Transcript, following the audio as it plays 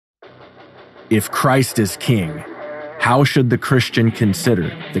If Christ is king, how should the Christian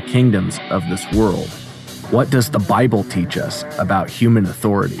consider the kingdoms of this world? What does the Bible teach us about human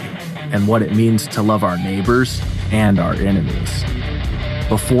authority and what it means to love our neighbors and our enemies?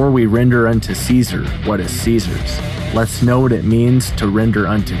 Before we render unto Caesar what is Caesar's, let's know what it means to render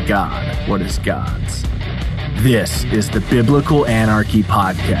unto God what is God's. This is the Biblical Anarchy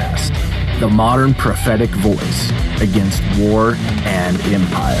Podcast, the modern prophetic voice against war and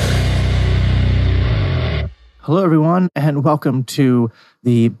empire. Hello, everyone, and welcome to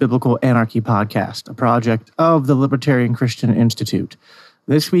the Biblical Anarchy Podcast, a project of the Libertarian Christian Institute.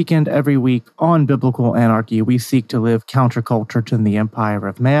 This weekend, every week on Biblical Anarchy, we seek to live counterculture to the empire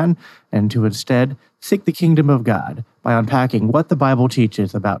of man and to instead seek the kingdom of God by unpacking what the Bible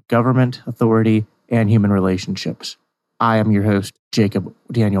teaches about government, authority, and human relationships. I am your host, Jacob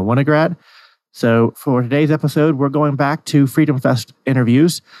Daniel Winograd. So for today's episode, we're going back to Freedom Fest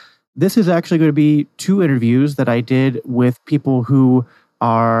interviews. This is actually going to be two interviews that I did with people who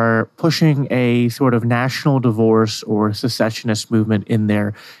are pushing a sort of national divorce or secessionist movement in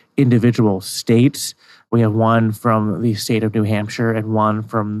their individual states. We have one from the state of New Hampshire and one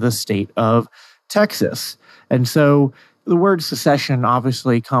from the state of Texas. And so the word secession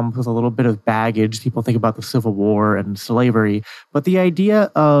obviously comes with a little bit of baggage. People think about the Civil War and slavery, but the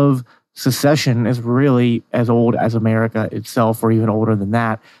idea of secession is really as old as America itself, or even older than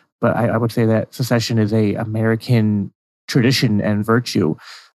that. But I would say that secession is an American tradition and virtue.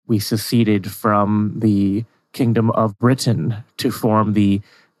 We seceded from the Kingdom of Britain to form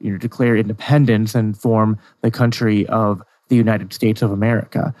declare independence and form the country of the United States of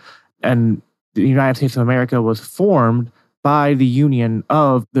America. And the United States of America was formed by the union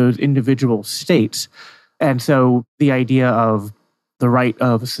of those individual states. And so the idea of the right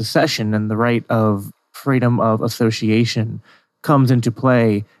of secession and the right of freedom of association comes into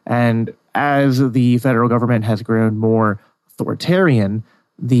play. And as the federal government has grown more authoritarian,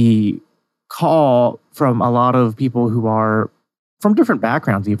 the call from a lot of people who are from different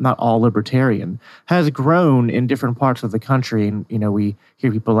backgrounds, even not all libertarian, has grown in different parts of the country. And, we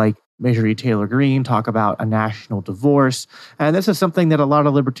hear people like Marjorie Taylor Greene talk about a national divorce. And this is something that a lot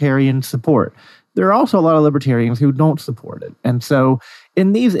of libertarians support. There are also a lot of libertarians who don't support it. And so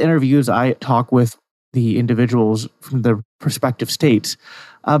in these interviews, I talk with the individuals from the respective states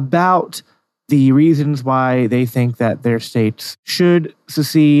about the reasons why they think that their states should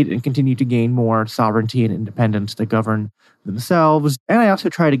secede and continue to gain more sovereignty and independence to govern themselves. And I also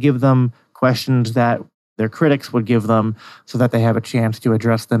try to give them questions that their critics would give them so that they have a chance to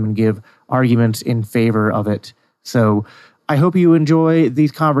address them and give arguments in favor of it. So I hope you enjoy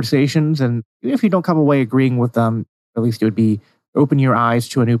these conversations. And if you don't come away agreeing with them, at least it would be open your eyes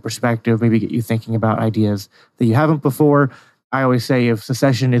to a new perspective, maybe get you thinking about ideas that you haven't before. I always say if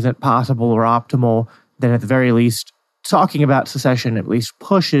secession isn't possible or optimal, then at the very least, talking about secession at least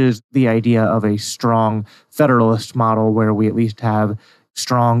pushes the idea of a strong federalist model where we at least have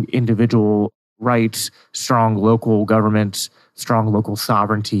strong individual rights, strong local governments, strong local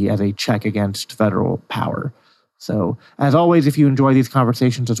sovereignty as a check against federal power. So, as always, if you enjoy these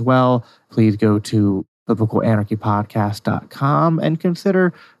conversations as well, please go to biblicalanarchypodcast.com and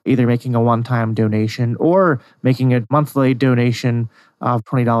consider either making a one-time donation or making a monthly donation of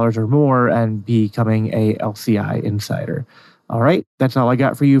 $20 or more and becoming a LCI insider. All right, that's all I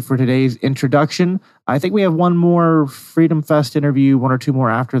got for you for today's introduction. I think we have one more Freedom Fest interview, one or two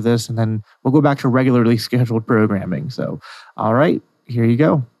more after this, and then we'll go back to regularly scheduled programming. So, all right, here you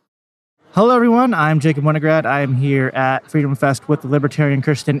go. Hello, everyone. I'm Jacob Winograd. I am here at Freedom Fest with the Libertarian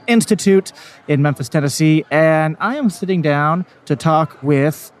Christian Institute in Memphis, Tennessee, and I am sitting down to talk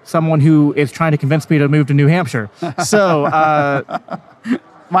with someone who is trying to convince me to move to New Hampshire. So,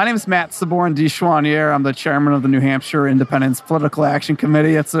 my name is Matt Saborn DeChouanier. I'm the chairman of the New Hampshire Independence Political Action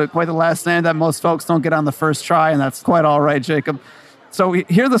Committee. It's quite the last name that most folks don't get on the first try, and that's quite all right, Jacob. So we're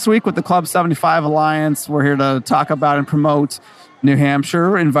here this week with the Club 75 Alliance. We're here to talk about and promote New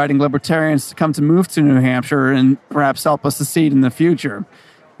Hampshire, inviting libertarians to come to move to New Hampshire and perhaps help us secede in the future.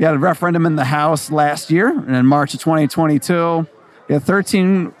 We had a referendum in the House last year, and in March of 2022, we had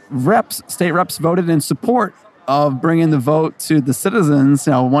 13 state reps voted in support of bringing the vote to the citizens,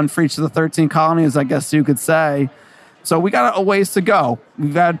 one for each of the 13 colonies, I guess you could say. So we got a ways to go.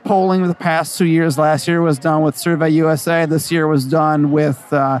 We've had polling the past 2 years. Last year was done with Survey USA. This year was done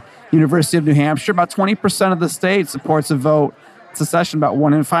with University of New Hampshire. About 20% of the state supports a vote secession, about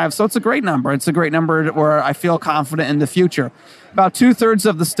 1 in 5. So it's a great number. It's a great number where I feel confident in the future. About 2/3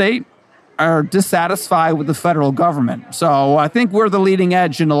 of the state are dissatisfied with the federal government. So I think we're the leading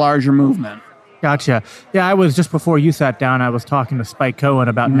edge in the larger movement. Gotcha. Yeah, I was just before you sat down, I was talking to Spike Cohen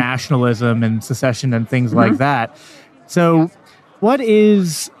about nationalism and secession and things like that. So, what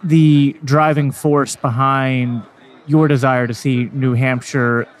is the driving force behind your desire to see New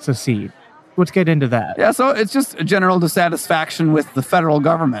Hampshire secede? Let's get into that. Yeah, so it's just a general dissatisfaction with the federal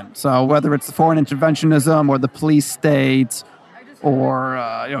government. So whether it's the foreign interventionism or the police state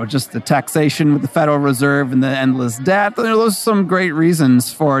or just the taxation with the Federal Reserve and the endless debt, those are some great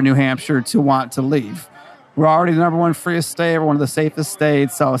reasons for New Hampshire to want to leave. We're already the number one freest state, we're one of the safest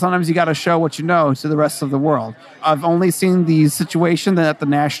states, so sometimes you got to show what you know to the rest of the world. I've only seen the situation that at the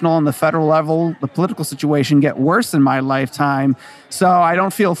national and the federal level, the political situation get worse in my lifetime, so I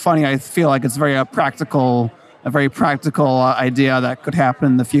don't feel funny. I feel like it's a very practical idea that could happen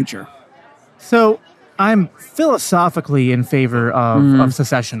in the future. So I'm philosophically in favor of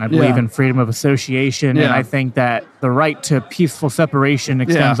secession. I believe in freedom of association, and I think that the right to peaceful separation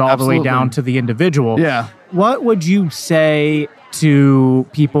extends all the way down to the individual. Yeah. What would you say to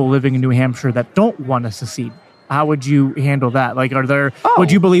people living in New Hampshire that don't want to secede? How would you handle that? Like,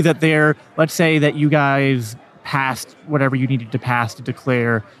 would you believe that let's say that you guys passed whatever you needed to pass to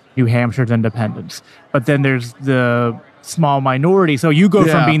declare New Hampshire's independence, but then there's the small minority. So you go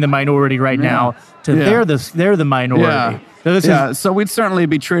from being the minority right now to they're the minority. So we'd certainly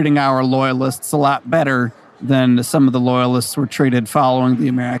be treating our loyalists a lot better than some of the loyalists were treated following the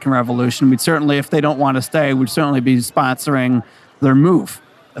American Revolution. We'd certainly, if they don't want to stay, we'd certainly be sponsoring their move.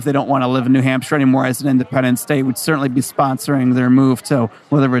 If they don't want to live in New Hampshire anymore as an independent state, we'd certainly be sponsoring their move to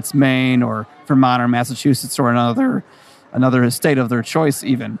whether it's Maine or Vermont or Massachusetts or another state of their choice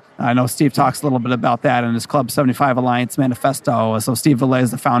even. I know Steve talks a little bit about that in his Club 75 Alliance manifesto. So Steve Valle is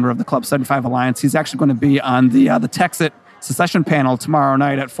the founder of the Club 75 Alliance. He's actually going to be on the Texit secession panel tomorrow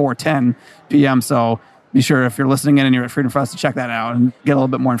night at 4:10 p.m. So be sure if you're listening in and you're at Freedom Fest to check that out and get a little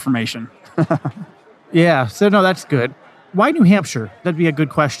bit more information. Yeah, so no, that's good. Why New Hampshire? That'd be a good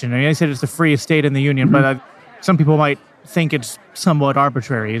question. I mean, I said it's the freest state in the union, but some people might think it's somewhat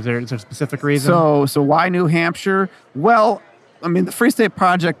arbitrary. Is there a specific reason? So why New Hampshire? Well, I mean, the Free State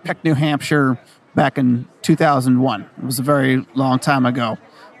Project picked New Hampshire back in 2001. It was a very long time ago.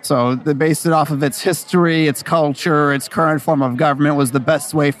 So they based it off of its history, its culture, its current form of government was the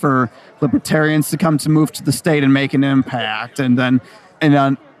best way for libertarians to move to the state and make an impact. And then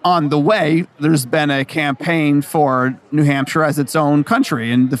on the way, there's been a campaign for New Hampshire as its own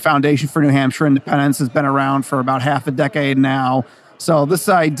country. And the Foundation for New Hampshire Independence has been around for about half a decade now. So this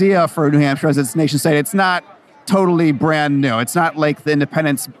idea for New Hampshire as its nation state, it's not totally brand new. It's not like the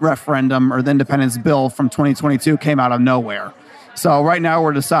independence referendum or the independence bill from 2022 came out of nowhere. So right now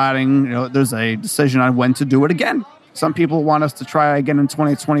we're deciding, there's a decision on when to do it again. Some people want us to try again in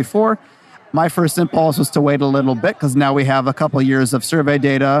 2024. My first impulse was to wait a little bit because now we have a couple years of survey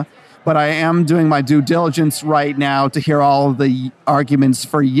data. But I am doing my due diligence right now to hear all of the arguments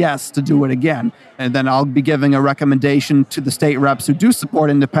for yes to do it again. And then I'll be giving a recommendation to the state reps who do support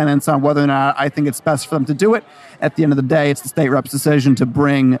independence on whether or not I think it's best for them to do it. At the end of the day, it's the state reps' decision to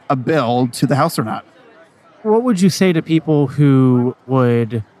bring a bill to the House or not. What would you say to people who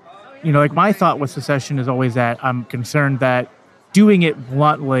would, like my thought with secession is always that I'm concerned that doing it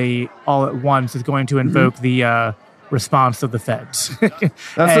bluntly all at once is going to invoke the response of the feds.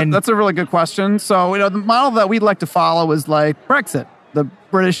 That's a really good question. So, the model that we'd like to follow is like Brexit. The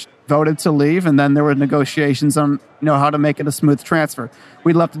British voted to leave, and then there were negotiations on, how to make it a smooth transfer.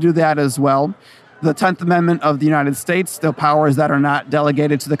 We'd love to do that as well. The 10th Amendment of the United States, the powers that are not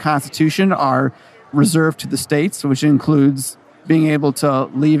delegated to the Constitution are reserved to the states, which includes being able to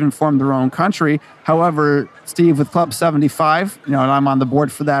leave and form their own country. However, Steve with Club 75, and I'm on the board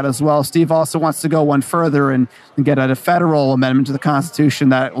for that as well. Steve also wants to go one further and get a federal amendment to the Constitution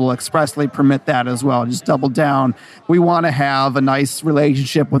that will expressly permit that as well. Just double down. We want to have a nice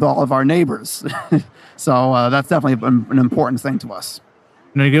relationship with all of our neighbors. So that's definitely an important thing to us.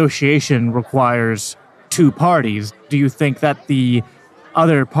 Negotiation requires two parties. Do you think that the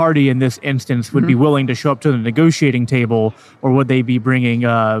other party in this instance would be willing to show up to the negotiating table, or would they be bringing,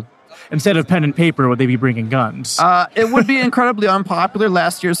 instead of pen and paper, would they be bringing guns? It would be incredibly unpopular.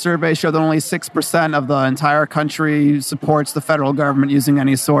 Last year's survey showed that only 6% of the entire country supports the federal government using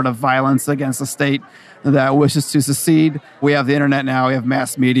any sort of violence against a state that wishes to secede. We have the internet now. We have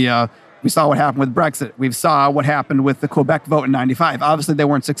mass media. We saw what happened with Brexit. We saw what happened with the Quebec vote in 95. Obviously, they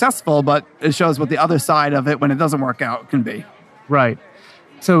weren't successful, but it shows what the other side of it, when it doesn't work out, can be. Right.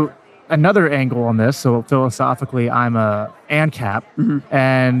 So another angle on this, so philosophically, I'm a ANCAP,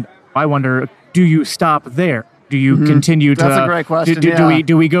 and I wonder, do you stop there? Do you continue to? That's a great question.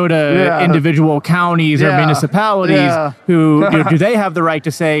 Do we go to individual counties or municipalities who do they have the right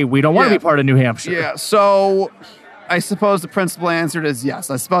to say we don't want to be part of New Hampshire? Yeah. So I suppose the principal answer is yes.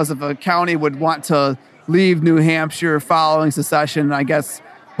 I suppose if a county would want to leave New Hampshire following secession, I guess.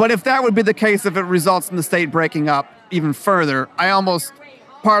 But if that would be the case, if it results in the state breaking up even further,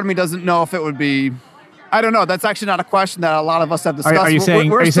 part of me doesn't know if it would be. I don't know. That's actually not a question that a lot of us have discussed. Are you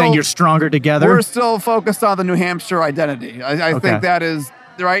saying you're stronger together? We're still focused on the New Hampshire identity. I think that is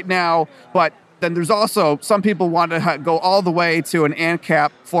right now. But then there's also some people want to go all the way to an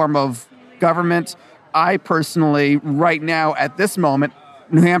ANCAP form of government. I personally, right now, at this moment,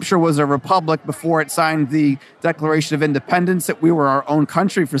 New Hampshire was a republic before it signed the Declaration of Independence. That we were our own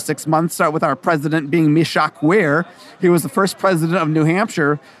country for 6 months, with our president being Mishak Ware. He was the first president of New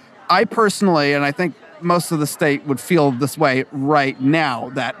Hampshire. I personally, and I think most of the state would feel this way right now,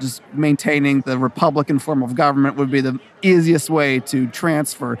 that just maintaining the Republican form of government would be the easiest way to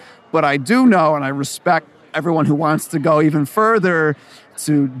transfer. But I do know, and I respect everyone who wants to go even further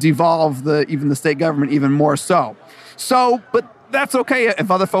to devolve even the state government even more so. But that's okay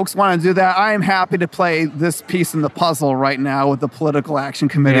if other folks want to do that. I am happy to play this piece in the puzzle right now with the Political Action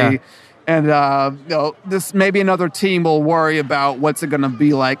Committee. Yeah. And this maybe another team will worry about what's it going to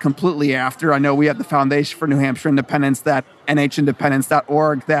be like completely after. I know we have the Foundation for New Hampshire Independence, that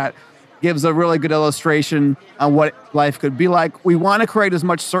NHindependence.org, that gives a really good illustration on what life could be like. We want to create as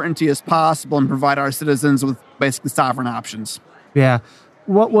much certainty as possible and provide our citizens with basically sovereign options. Yeah.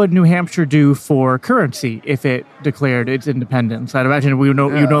 What would New Hampshire do for currency if it declared its independence? I'd imagine you'd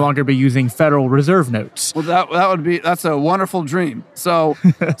no longer be using Federal Reserve notes. Well, that's a wonderful dream. So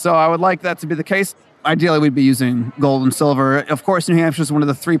I would like that to be the case. Ideally, we'd be using gold and silver. Of course, New Hampshire is one of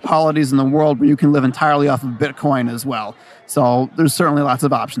the 3 polities in the world where you can live entirely off of Bitcoin as well. So there's certainly lots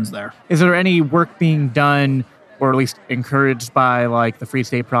of options there. Is there any work being done, or at least encouraged by like the Free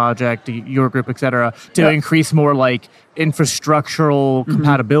State Project, your group, et cetera, to increase more like infrastructural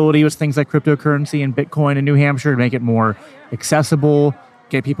compatibility with things like cryptocurrency and Bitcoin in New Hampshire to make it more accessible,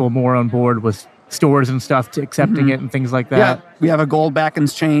 get people more on board with stores and stuff to accepting it and things like that? Yeah, we have a gold back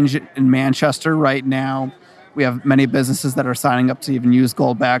exchange in Manchester right now. We have many businesses that are signing up to even use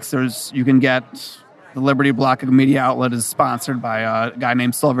gold backs. You can get the Liberty Block Media Outlet is sponsored by a guy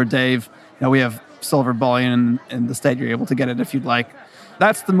named Silver Dave. We have silver bullion in the state. You're able to get it if you'd like.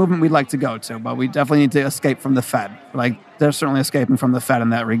 That's the movement we'd like to go to, but we definitely need to escape from the Fed. They're certainly escaping from the Fed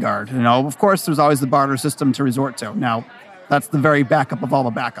in that regard. Of course, there's always the barter system to resort to. Now, that's the very backup of all the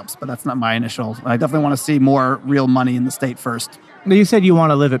backups, but that's not my initial. I definitely want to see more real money in the state first. You said you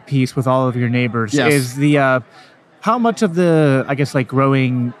want to live at peace with all of your neighbors. Yes. Is the how much of the,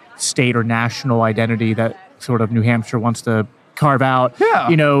 growing state or national identity that sort of New Hampshire wants to carve out?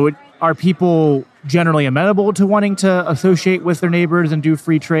 Yeah. Are people generally amenable to wanting to associate with their neighbors and do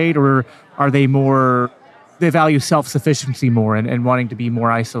free trade, or are they value self-sufficiency more and wanting to be more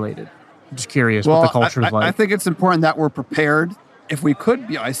isolated? I'm just curious what the culture is like. I think it's important that we're prepared. If we could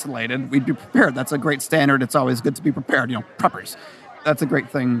be isolated, we'd be prepared. That's a great standard. It's always good to be prepared. Preppers. That's a great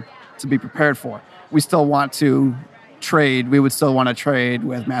thing to be prepared for. We still want to trade. We would still want to trade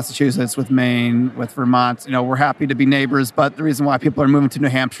with Massachusetts, with Maine, with Vermont. We're happy to be neighbors, but the reason why people are moving to New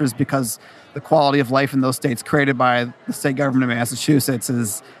Hampshire is because the quality of life in those states created by the state government of Massachusetts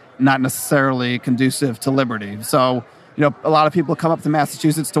is not necessarily conducive to liberty. So, a lot of people come up to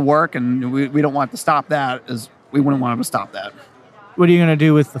Massachusetts to work, and we don't want to stop that. We wouldn't want them to stop that. What are you going to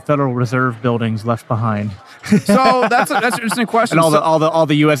do with the Federal Reserve buildings left behind? So that's an interesting question. And all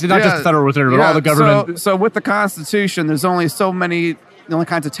the U.S., not just the Federal Reserve, but all the government. So with the Constitution, there's only so many, the only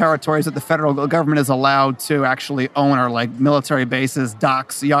kinds of territories that the federal government is allowed to actually own are like military bases,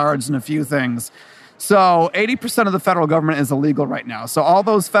 docks, yards, and a few things. So 80% of the federal government is illegal right now. So all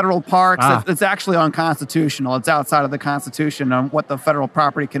those federal parks, it's actually unconstitutional. It's outside of the Constitution on what the federal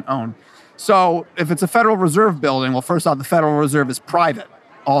property can own. So if it's a Federal Reserve building, well, first off, the Federal Reserve is private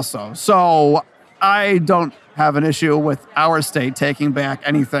also. So I don't have an issue with our state taking back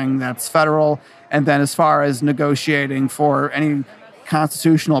anything that's federal. And then as far as negotiating for any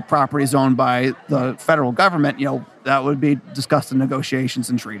constitutional properties owned by the federal government, that would be discussed in negotiations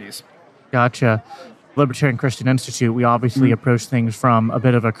and treaties. Gotcha. Libertarian Christian Institute, we obviously approach things from a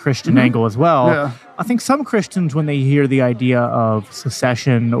bit of a Christian angle as well. Yeah. I think some Christians, when they hear the idea of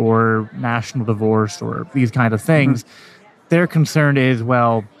secession or national divorce or these kind of things, their concern is,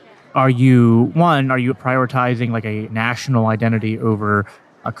 well, are you prioritizing like a national identity over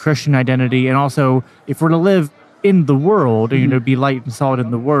a Christian identity? And also, if we're to live in the world, be light and salt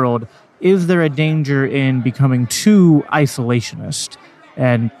in the world, is there a danger in becoming too isolationist?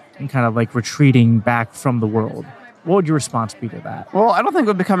 And and kind of like retreating back from the world. What would your response be to that? Well, I don't think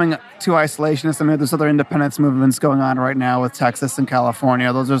we're becoming too isolationist. I mean, there's other independence movements going on right now with Texas and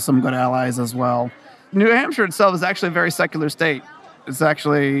California. Those are some good allies as well. New Hampshire itself is actually a very secular state. It's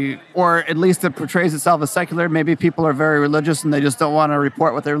actually, or at least it portrays itself as secular. Maybe people are very religious and they just don't want to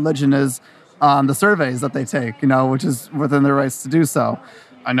report what their religion is on the surveys that they take, which is within their rights to do so.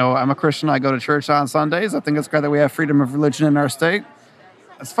 I know I'm a Christian. I go to church on Sundays. I think it's great that we have freedom of religion in our state.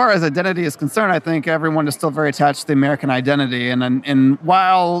 As far as identity is concerned, I think everyone is still very attached to the American identity. And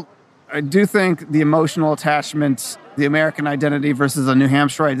while I do think the emotional attachment, the American identity versus a New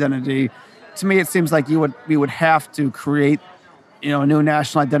Hampshire identity, to me, it seems like we would have to create, a new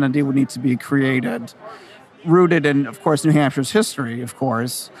national identity would need to be created, rooted in, of course, New Hampshire's history, of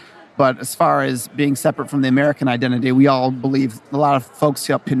course. But as far as being separate from the American identity, we all believe, a lot of folks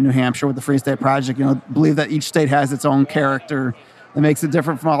up in New Hampshire with the Free State Project, believe that each state has its own character that makes it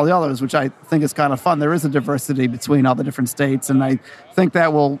different from all the others, which I think is kind of fun. There is a diversity between all the different states, and I think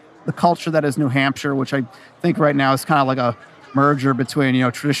that the culture that is New Hampshire, which I think right now is kind of like a merger between,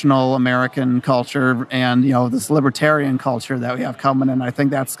 traditional American culture and, this libertarian culture that we have coming, and I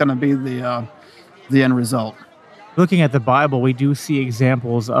think that's going to be the end result. Looking at the Bible, we do see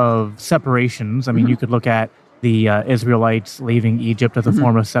examples of separations. I mean, you could look at the Israelites leaving Egypt as a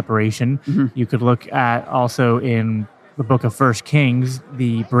form of separation. You could look at also in the book of 1 Kings,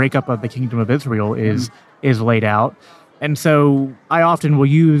 the breakup of the kingdom of Israel is laid out. And so I often will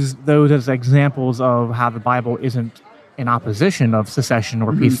use those as examples of how the Bible isn't in opposition of secession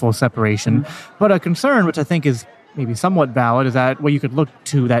or peaceful separation. But a concern, which I think is maybe somewhat valid, is that, you could look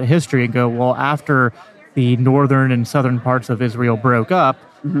to that history and go, well, after the northern and southern parts of Israel broke up,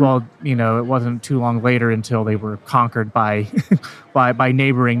 it wasn't too long later until they were conquered by by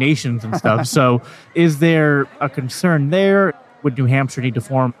neighboring nations and stuff. So is there a concern there? Would New Hampshire need to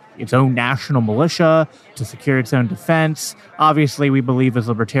form its own national militia to secure its own defense? Obviously, we believe as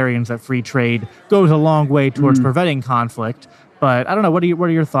libertarians that free trade goes a long way towards preventing conflict. But I don't know. What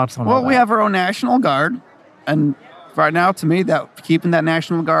are your thoughts on all that? Well, we have our own National Guard. And right now, to me, that keeping that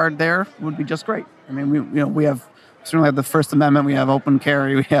National Guard there would be just great. I mean, we have certainly have the First Amendment, we have open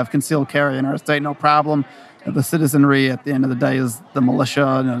carry, we have concealed carry in our state, no problem. The citizenry, at the end of the day, is the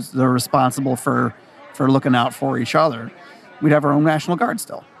militia. They're responsible for looking out for each other. We'd have our own National Guard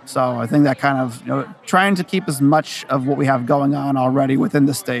still. So I think that kind of, trying to keep as much of what we have going on already within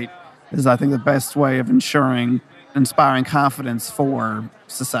the state is, I think, the best way of inspiring confidence for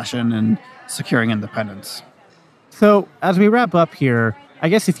secession and securing independence. So as we wrap up here, I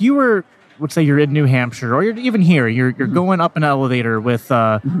guess if you were, let's say you're in New Hampshire, or you're even here, you're going up an elevator with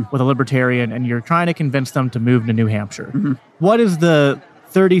a libertarian, and you're trying to convince them to move to New Hampshire. What is the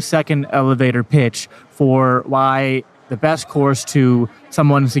 30-second elevator pitch for why the best course to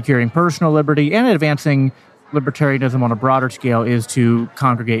someone securing personal liberty and advancing libertarianism on a broader scale is to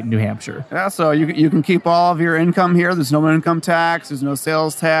congregate in New Hampshire? Yeah, so you can keep all of your income here. There's no income tax. There's no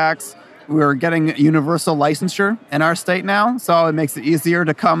sales tax. We're getting universal licensure in our state now, so it makes it easier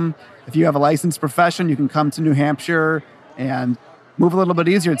to come. If you have a licensed profession, you can come to New Hampshire and move a little bit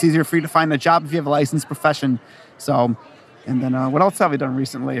easier. It's easier for you to find a job if you have a licensed profession. So, and then what else have we done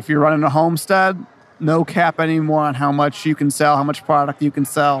recently? If you're running a homestead, no cap anymore on how much you can sell, how much product you can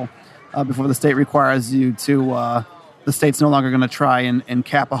sell before the state requires you to. The state's no longer going to try and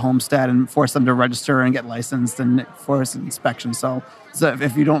cap a homestead and force them to register and get licensed and force inspection. So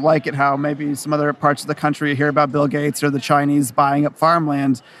if you don't like it, how maybe some other parts of the country you hear about Bill Gates or the Chinese buying up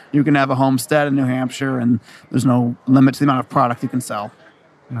farmland, you can have a homestead in New Hampshire and there's no limit to the amount of product you can sell.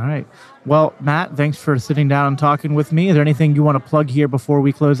 All right. Well, Matt, thanks for sitting down and talking with me. Is there anything you want to plug here before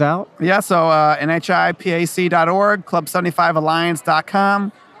we close out? Yeah, so NHIPAC.org,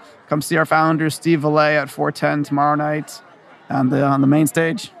 Club75Alliance.com. Come see our founder, Steve Valet, at 4:10 tomorrow night on the main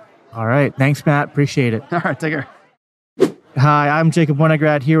stage. All right. Thanks, Matt. Appreciate it. All right. Take care. Hi, I'm Jacob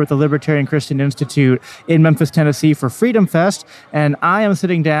Winograd here with the Libertarian Christian Institute in Memphis, Tennessee for Freedom Fest, and I am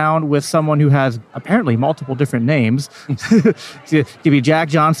sitting down with someone who has apparently multiple different names. It could be Jack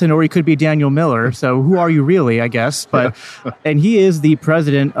Johnson or he could be Daniel Miller, so who are you really, I guess? But and he is the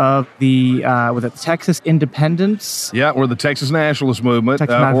president of the Texas Independence? Yeah, we're the Texas Nationalist Movement,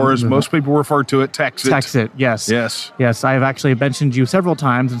 or as most people refer to it, Texit. Texit, yes. Yes, I've actually mentioned you several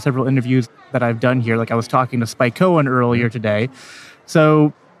times in several interviews that I've done here. Like I was talking to Spike Cohen earlier today.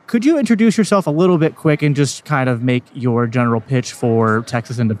 So could you introduce yourself a little bit quick and just kind of make your general pitch for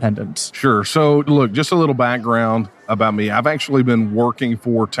Texas independence? Sure. So look, just a little background about me. I've actually been working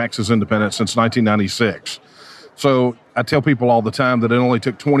for Texas independence since 1996. So I tell people all the time that it only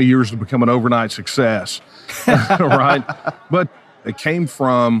took 20 years to become an overnight success, right? But it came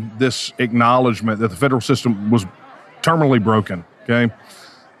from this acknowledgement that the federal system was terminally broken, okay?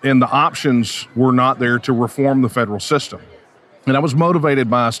 And the options were not there to reform the federal system. And I was motivated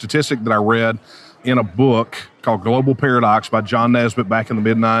by a statistic that I read in a book called Global Paradox by John Nesbitt back in the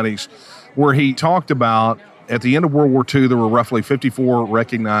mid-90s, where he talked about at the end of World War II, there were roughly 54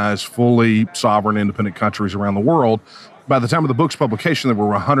 recognized, fully sovereign, independent countries around the world. By the time of the book's publication, there were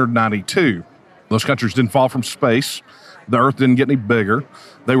 192. Those countries didn't fall from space. The earth didn't get any bigger.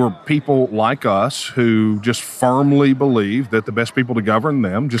 They were people like us who just firmly believed that the best people to govern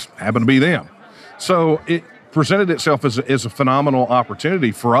them just happened to be them. So it presented itself as a phenomenal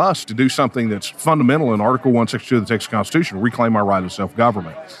opportunity for us to do something that's fundamental in Article 1, Section 2 of the Texas Constitution, reclaim our right of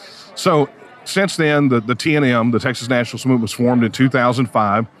self-government. So since then, the TNM, the Texas Nationalist Movement, was formed in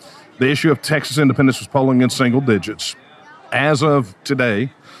 2005. The issue of Texas independence was polling in single digits. As of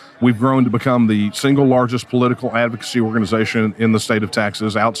today, we've grown to become the single largest political advocacy organization in the state of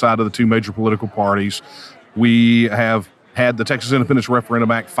Texas, outside of the two major political parties. We have had the Texas Independence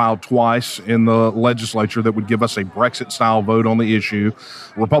Referendum Act filed twice in the legislature that would give us a Brexit-style vote on the issue.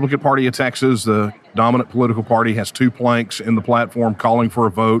 The Republican Party of Texas, the dominant political party, has two planks in the platform calling for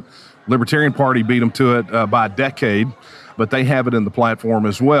a vote. Libertarian Party beat them to it by a decade, but they have it in the platform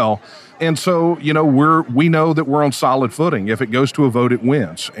as well. And so, we know that we're on solid footing. If it goes to a vote, it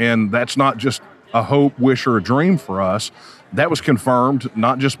wins. And that's not just a hope, wish, or a dream for us. That was confirmed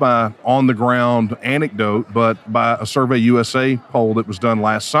not just by on-the-ground anecdote, but by a Survey USA poll that was done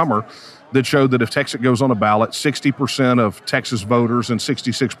last summer that showed that if Texas goes on a ballot, 60% of Texas voters and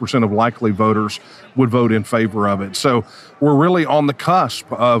 66% of likely voters would vote in favor of it. So we're really on the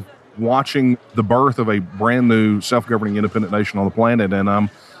cusp of watching the birth of a brand new self-governing independent nation on the planet, and I'm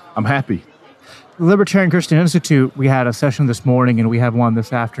happy. The Libertarian Christian Institute, we had a session this morning and we have one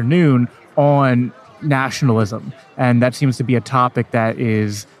this afternoon on nationalism, and that seems to be a topic that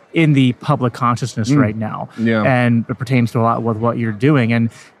is in the public consciousness right now. Yeah. And it pertains to a lot with what you're doing. And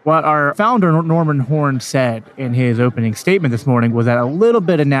what our founder, Norman Horn, said in his opening statement this morning was that a little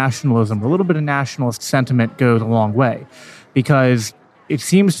bit of nationalism, a little bit of nationalist sentiment goes a long way, because it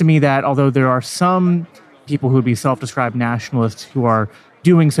seems to me that although there are some people who would be self-described nationalists who are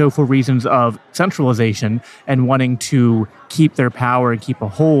doing so for reasons of centralization and wanting to keep their power and keep a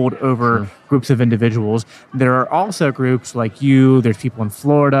hold over groups of individuals, there are also groups like you. There's people in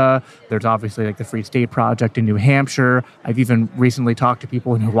Florida. There's obviously like the Free State Project in New Hampshire. I've even recently talked to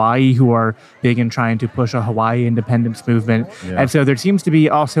people in Hawaii who are big in trying to push a Hawaii independence movement. Yeah. And so there seems to be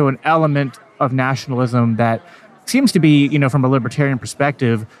also an element of nationalism that seems to be, from a libertarian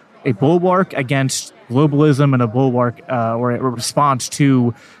perspective, a bulwark against globalism and a bulwark or a response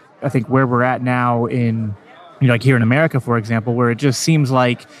to, I think, where we're at now in, like here in America, for example, where it just seems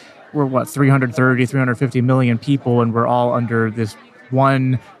like we're 350 million people, and we're all under this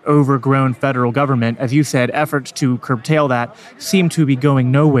one overgrown federal government. As you said, efforts to curtail that seem to be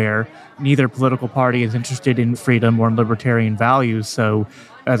going nowhere. Neither political party is interested in freedom or in libertarian values. So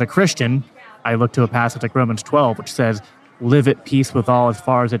as a Christian, I look to a passage like Romans 12, which says, live at peace with all as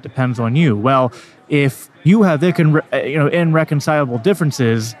far as it depends on you. Well, if you have irreconcilable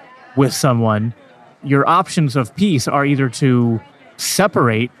differences with someone, your options of peace are either to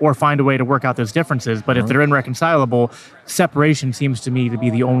separate or find a way to work out those differences. But if they're irreconcilable, separation seems to me to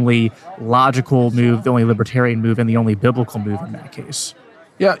be the only logical move, the only libertarian move, and the only biblical move in that case.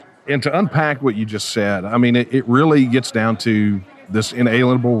 Yeah, and to unpack what you just said, I mean, it really gets down to this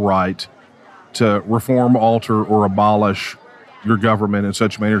inalienable right to reform, alter, or abolish your government in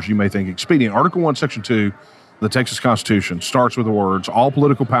such manner as you may think expedient. Article 1, Section 2, the Texas Constitution, starts with the words, all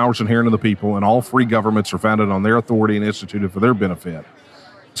political powers inherent in the people and all free governments are founded on their authority and instituted for their benefit.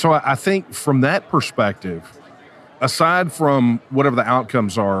 So I think from that perspective, aside from whatever the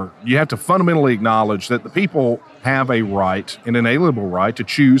outcomes are, you have to fundamentally acknowledge that the people have a right, an inalienable right, to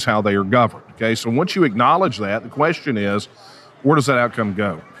choose how they are governed. Okay, so once you acknowledge that, the question is, where does that outcome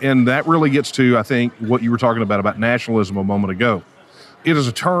go? And that really gets to, I think, what you were talking about nationalism a moment ago. It is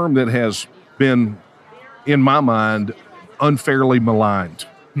a term that has been, in my mind, unfairly maligned,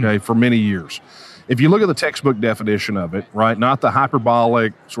 okay, for many years. If you look at the textbook definition of it, right, not the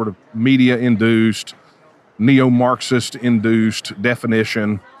hyperbolic, sort of media-induced, neo-Marxist-induced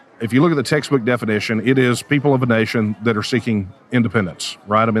definition, if you look at the textbook definition, it is people of a nation that are seeking independence,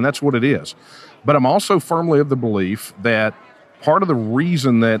 right? I mean, that's what it is. But I'm also firmly of the belief that part of the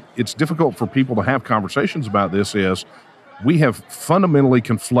reason that it's difficult for people to have conversations about this is we have fundamentally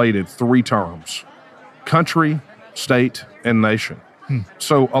conflated three terms: country, state, and nation.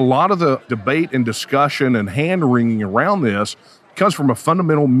 So a lot of the debate and discussion and hand-wringing around this comes from a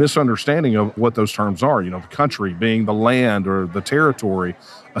fundamental misunderstanding of what those terms are. The country being the land or the territory,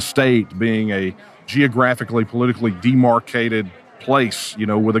 a state being a geographically, politically demarcated place,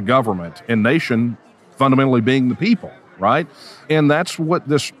 with a government, and nation fundamentally being the people, right? And that's what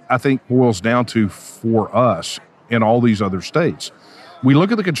this, I think, boils down to for us in all these other states. We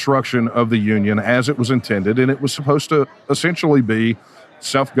look at the construction of the Union as it was intended, and it was supposed to essentially be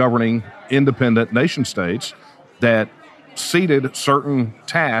self-governing, independent nation states that ceded certain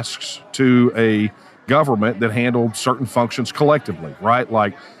tasks to a government that handled certain functions collectively, right?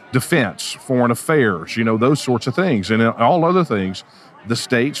 Like defense, foreign affairs, those sorts of things. And in all other things, the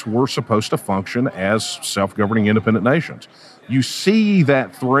states were supposed to function as self-governing independent nations. You see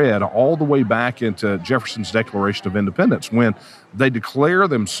that thread all the way back into Jefferson's Declaration of Independence when they declare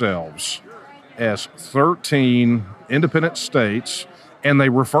themselves as 13 independent states, and they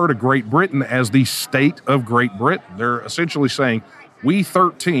refer to Great Britain as the state of Great Britain. They're essentially saying, we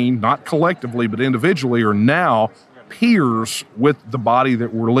 13, not collectively but individually, are now peers with the body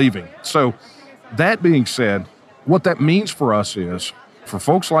that we're leaving. So that being said, what that means for us is, for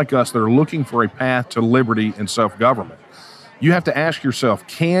folks like us that are looking for a path to liberty and self-government, you have to ask yourself,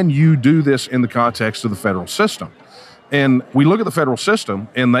 can you do this in the context of the federal system? And we look at the federal system,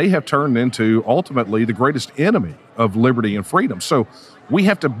 and they have turned into, ultimately, the greatest enemy of liberty and freedom. So we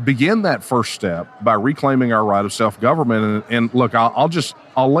have to begin that first step by reclaiming our right of self-government. And look,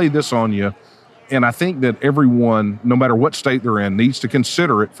 I'll lay this on you, and I think that everyone, no matter what state they're in, needs to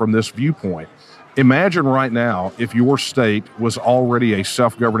consider it from this viewpoint. Imagine right now if your state was already a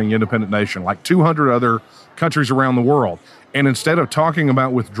self-governing independent nation, like 200 other countries around the world. And instead of talking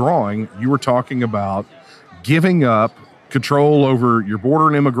about withdrawing, you were talking about giving up control over your border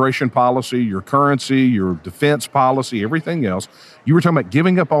and immigration policy, your currency, your defense policy, everything else. You were talking about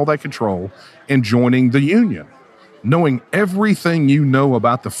giving up all that control and joining the Union. Knowing everything you know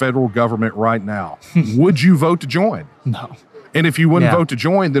about the federal government right now, would you vote to join? No. And if you wouldn't vote to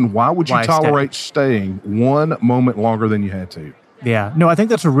join, then why would you tolerate staying one moment longer than you had to? Yeah, no, I think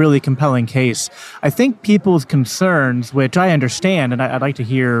that's a really compelling case. I think people's concerns, which I understand, and I'd like to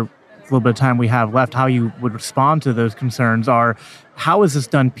hear a little bit of time we have left, how you would respond to those concerns are, how is this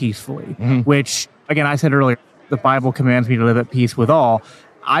done peacefully? Which, again, I said earlier, the Bible commands me to live at peace with all.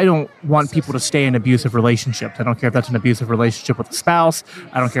 I don't want people to stay in abusive relationships. I don't care if that's an abusive relationship with a spouse.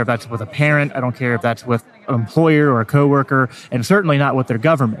 I don't care if that's with a parent. I don't care if that's with an employer or a coworker, and certainly not with their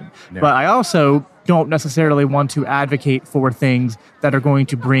government. No. But I also don't necessarily want to advocate for things that are going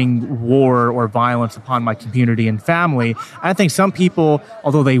to bring war or violence upon my community and family. I think some people,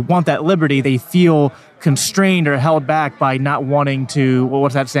 although they want that liberty, they feel constrained or held back by not wanting to, well,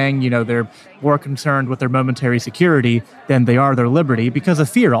 what's that saying? They're more concerned with their momentary security than they are their liberty because of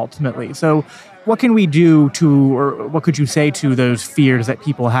fear, ultimately. So what can we do to, or what could you say to those fears that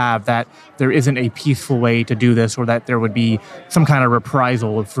people have that there isn't a peaceful way to do this, or that there would be some kind of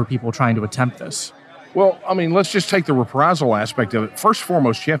reprisal for people trying to attempt this? Well, let's just take the reprisal aspect of it. First and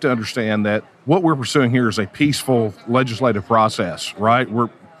foremost, you have to understand that what we're pursuing here is a peaceful legislative process, right? We're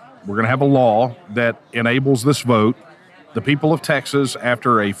going to have a law that enables this vote. The people of Texas,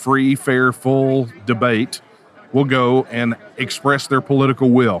 after a free, fair, full debate, will go and express their political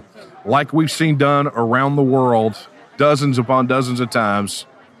will, like we've seen done around the world dozens upon dozens of times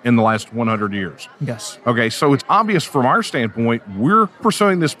in the last 100 years. Yes. Okay, so it's obvious from our standpoint, we're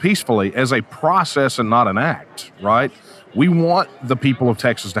pursuing this peacefully as a process and not an act, right? We want the people of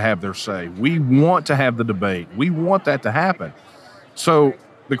Texas to have their say. We want to have the debate. We want that to happen. So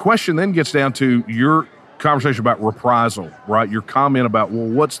the question then gets down to your conversation about reprisal, right? Your comment about, well,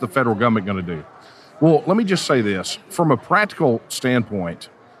 what's the federal government going to do? Well, let me just say this. From a practical standpoint,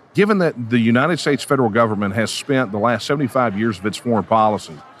 given that the United States federal government has spent the last 75 years of its foreign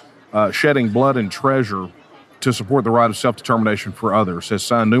policy shedding blood and treasure to support the right of self-determination for others, has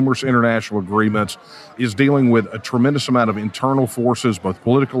signed numerous international agreements, is dealing with a tremendous amount of internal forces, both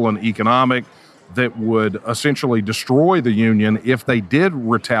political and economic, that would essentially destroy the Union if they did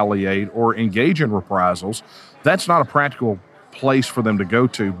retaliate or engage in reprisals. That's not a practical place for them to go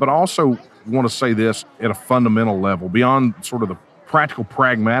to. But I also want to say this at a fundamental level, beyond sort of the practical,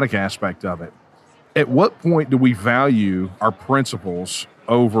 pragmatic aspect of it. At what point do we value our principles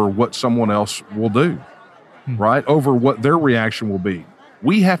over what someone else will do, right? Over what their reaction will be.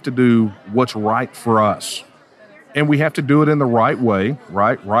 We have to do what's right for us. And we have to do it in the right way,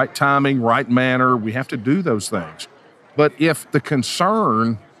 right? Right timing, right manner. We have to do those things. But if the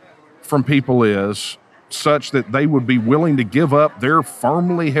concern from people is such that they would be willing to give up their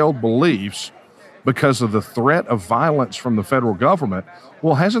firmly held beliefs because of the threat of violence from the federal government.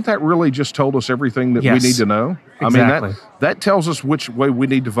 Well, hasn't that really just told us everything that we need to know? Exactly. I mean, that tells us which way we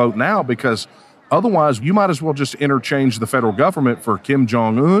need to vote now, because otherwise you might as well just interchange the federal government for Kim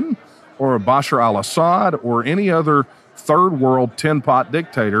Jong-un or Bashar al-Assad or any other third world tin-pot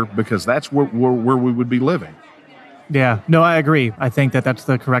dictator, because that's where we would be living. Yeah, no, I agree. I think that that's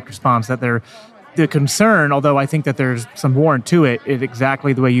the correct response, that the concern, although I think that there's some warrant to it, is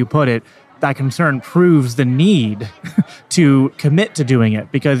exactly the way you put it. That concern proves the need to commit to doing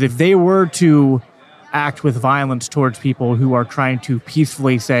it. Because if they were to act with violence towards people who are trying to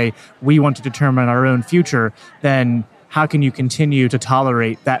peacefully say, we want to determine our own future, then how can you continue to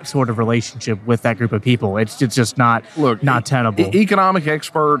tolerate that sort of relationship with that group of people? It's just not tenable. Economic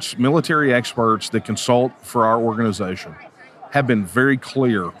experts, military experts that consult for our organization have been very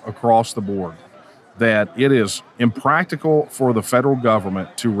clear across the board that it is impractical for the federal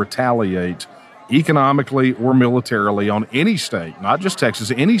government to retaliate economically or militarily on any state, not just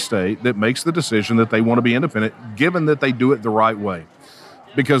Texas, any state that makes the decision that they want to be independent, given that they do it the right way.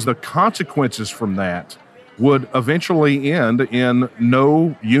 Because the consequences from that would eventually end in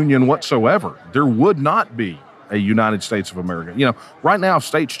no union whatsoever. There would not be a United States of America. You know, right now, if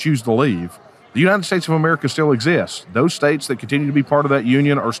states choose to leave, the United States of America still exists. Those states that continue to be part of that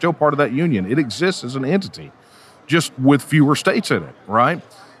union are still part of that union. It exists as an entity, just with fewer states in it, right?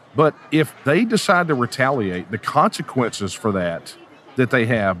 But if they decide to retaliate, the consequences for that they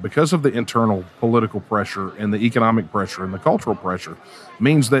have because of the internal political pressure and the economic pressure and the cultural pressure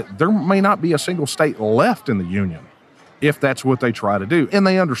means that there may not be a single state left in the union if that's what they try to do. And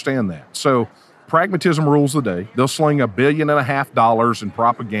they understand that. So pragmatism rules the day. They'll sling $1.5 billion in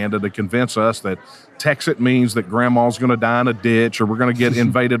propaganda to convince us that Texit means that grandma's going to die in a ditch, or we're going to get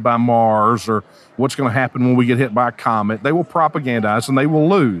invaded by Mars, or what's going to happen when we get hit by a comet. They will propagandize and they will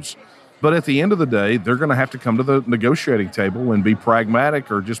lose. But at the end of the day, they're going to have to come to the negotiating table and be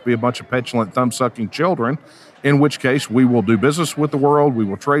pragmatic, or just be a bunch of petulant, thumb-sucking children, in which case we will do business with the world, we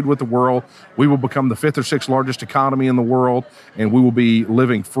will trade with the world, we will become the 5th or 6th largest economy in the world, and we will be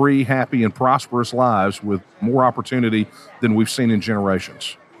living free, happy, and prosperous lives with more opportunity than we've seen in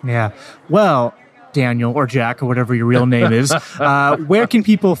generations. Yeah. Well, Daniel, or Jack, or whatever your real name is, where can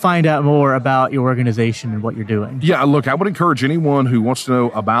people find out more about your organization and what you're doing? Yeah, look, I would encourage anyone who wants to know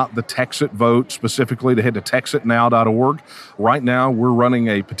about the Texit vote specifically to head to texitnow.org. Right now, we're running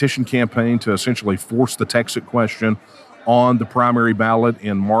a petition campaign to essentially force the Texit question on the primary ballot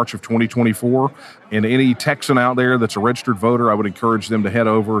in March of 2024. And any Texan out there that's a registered voter, I would encourage them to head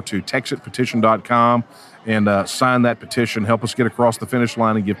over to texitpetition.com and sign that petition, help us get across the finish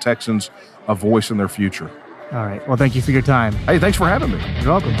line and give Texans a voice in their future. All right. Well, thank you for your time. Hey, thanks for having me. You're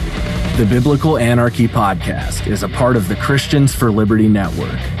welcome. The Biblical Anarchy Podcast is a part of the Christians for Liberty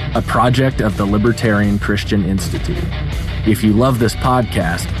Network, a project of the Libertarian Christian Institute. If you love this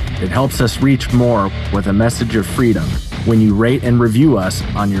podcast, it helps us reach more with a message of freedom when you rate and review us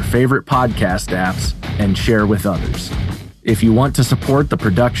on your favorite podcast apps and share with others. If you want to support the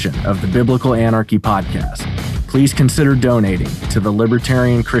production of the Biblical Anarchy Podcast, please consider donating to the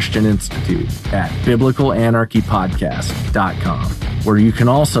Libertarian Christian Institute at biblicalanarchypodcast.com, where you can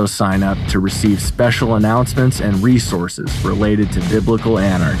also sign up to receive special announcements and resources related to biblical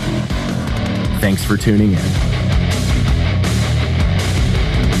anarchy. Thanks for tuning in.